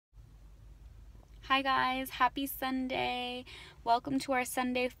Hi guys, happy Sunday. Welcome to our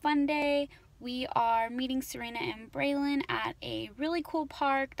Sunday Funday. We are meeting Serena and Braylon at a really cool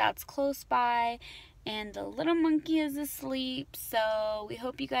park that's close by, and the little monkey is asleep, so we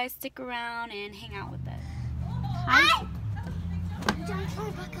hope you guys stick around and hang out with us. Hi.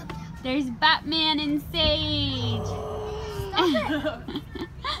 There's Batman and Sage.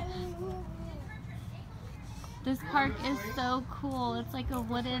 This park is so cool. It's like a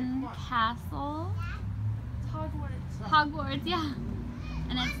wooden castle. Hogwarts, yeah.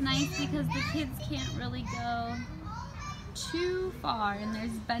 And it's nice because the kids can't really go too far, and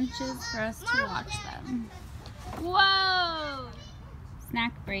there's benches for us to watch them. Whoa!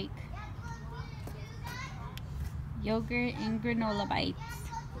 Snack break. Yogurt and granola bites.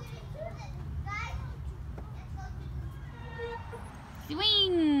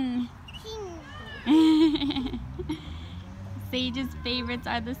 Swing! Sage's favorites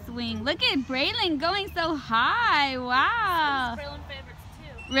are the swing. Look at Braylon going so high. Wow. Braylon favorites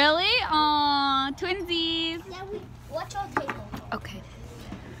too. Really? Aw, twinsies. Yeah, watch our table. Okay.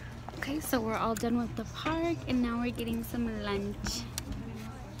 Okay, so we're all done with the park, and now we're getting some lunch.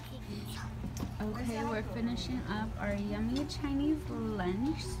 Okay, we're finishing up our yummy Chinese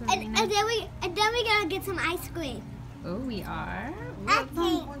lunch. And then we gotta get some ice cream. Oh, we are.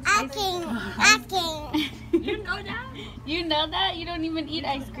 Asking. You know that? You know that? You don't even eat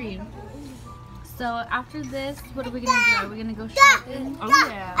ice cream. So after this, what are we gonna do? Are we gonna go shopping? Oh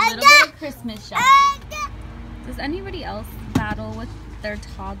yeah, a little bit of Christmas shopping. Does anybody else battle with their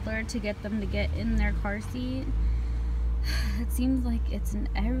toddler to get them to get in their car seat? It seems like it's an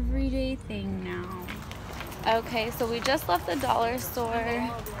everyday thing now. Okay, so we just left the dollar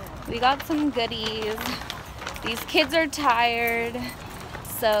store. We got some goodies. These kids are tired,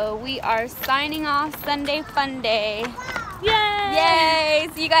 so we are signing off Sunday Funday. Yay! Yay!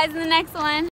 See you guys in the next one.